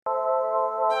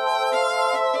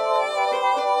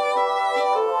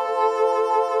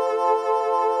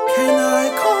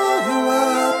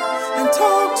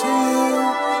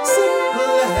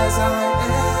as I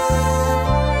am.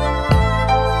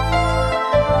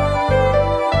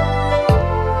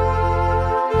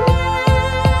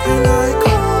 Can I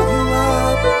call you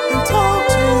up and talk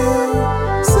to you,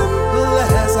 simple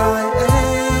as I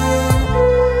am?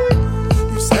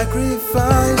 You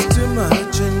sacrifice too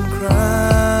much in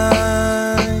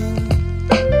crime.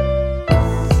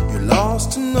 You're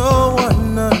lost and no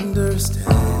one understands.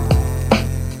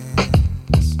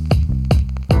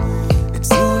 It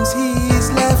seems he's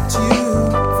left you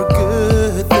for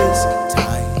good this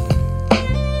time.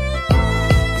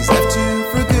 He's left you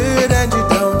for good and you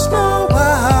don't know why.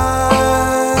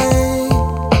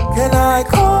 Can I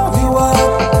call you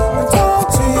up and talk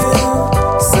to you,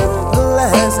 simple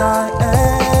as I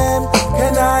am?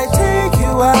 Can I take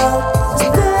you out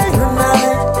today or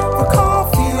night for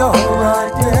coffee or a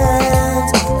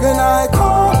dance? Can I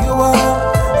call you up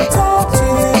and talk to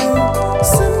you,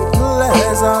 simple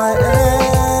as I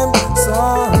am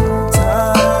sometime?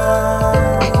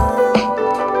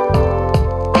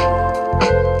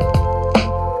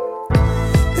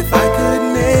 If I could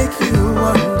make you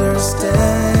understand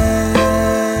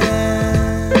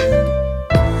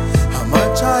how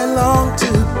much I long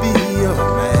to be your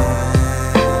man.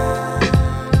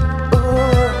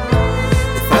 Oh,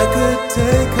 if I could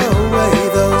take away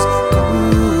those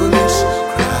foolish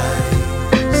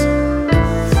cries,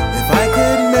 if I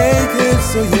could make it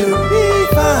so you'd be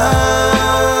fine.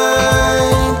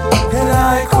 Can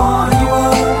I call you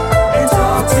up and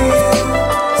talk to you,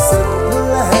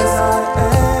 simple as I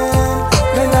am?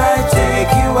 Can I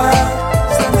take you out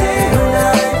Sunday or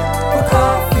night for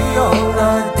coffee or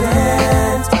a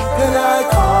dance? Can I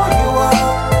call you up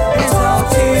and talk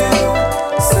to you,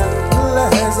 simple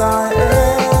as I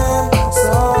am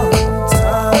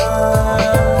sometime?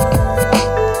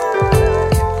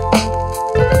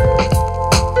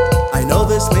 I know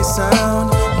this may sound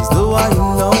as though I am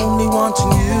lonely,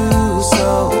 wanting you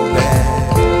so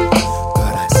bad,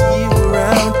 but I see you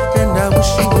around and I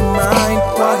wish you were mine.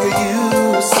 Why are you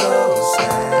so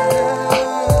sad?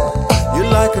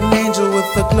 You're like an angel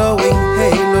with a glowing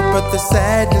halo, but the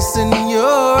sadness in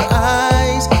your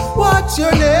eyes. What's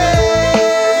your name?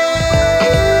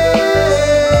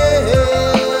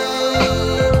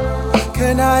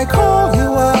 Can I call you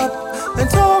up and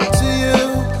talk to you,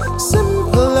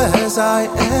 simple as I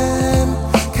am?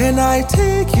 Can I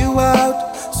take you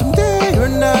out someday or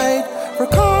night for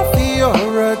coffee or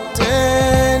a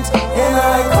dance? Can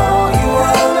I call you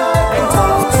out and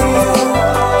talk to you,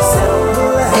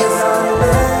 simple as I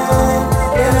am?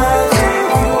 Can I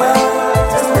take you out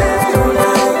someday or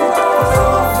night for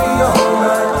coffee or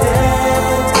a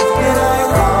dance? Can I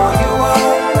call you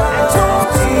out and talk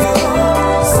to you,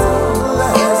 simple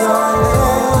as I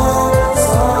am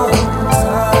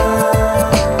sometime?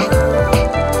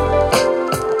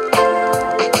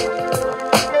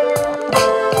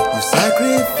 You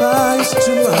sacrifice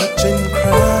too much in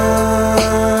crime.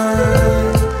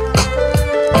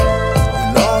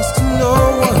 You're lost and no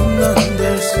one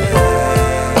understands.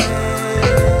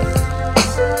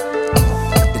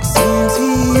 It seems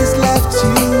he's left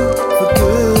you for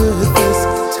good this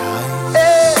time.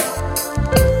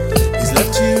 He's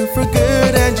left you for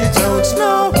good and you don't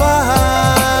know why.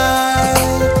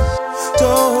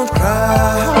 Don't cry.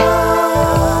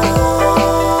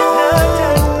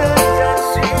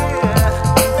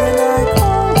 Can I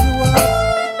call you up?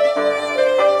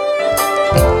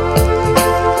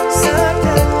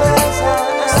 Simple as I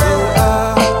am. So I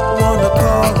wanna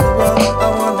call you up. I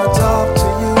wanna talk to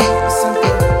you.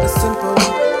 Simple.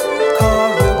 Call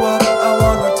you up. I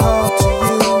wanna talk to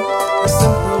you.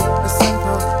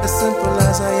 Simple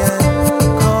as I am.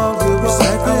 Call you up.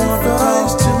 I wanna talk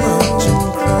too much in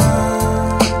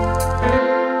crime.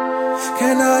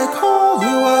 Can I call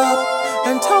you up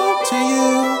and talk to you,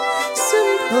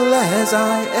 simple as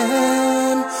I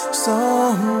am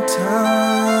sometime?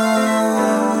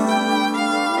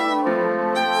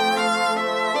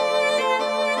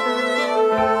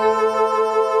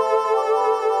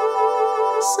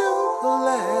 Simple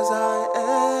as I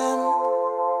am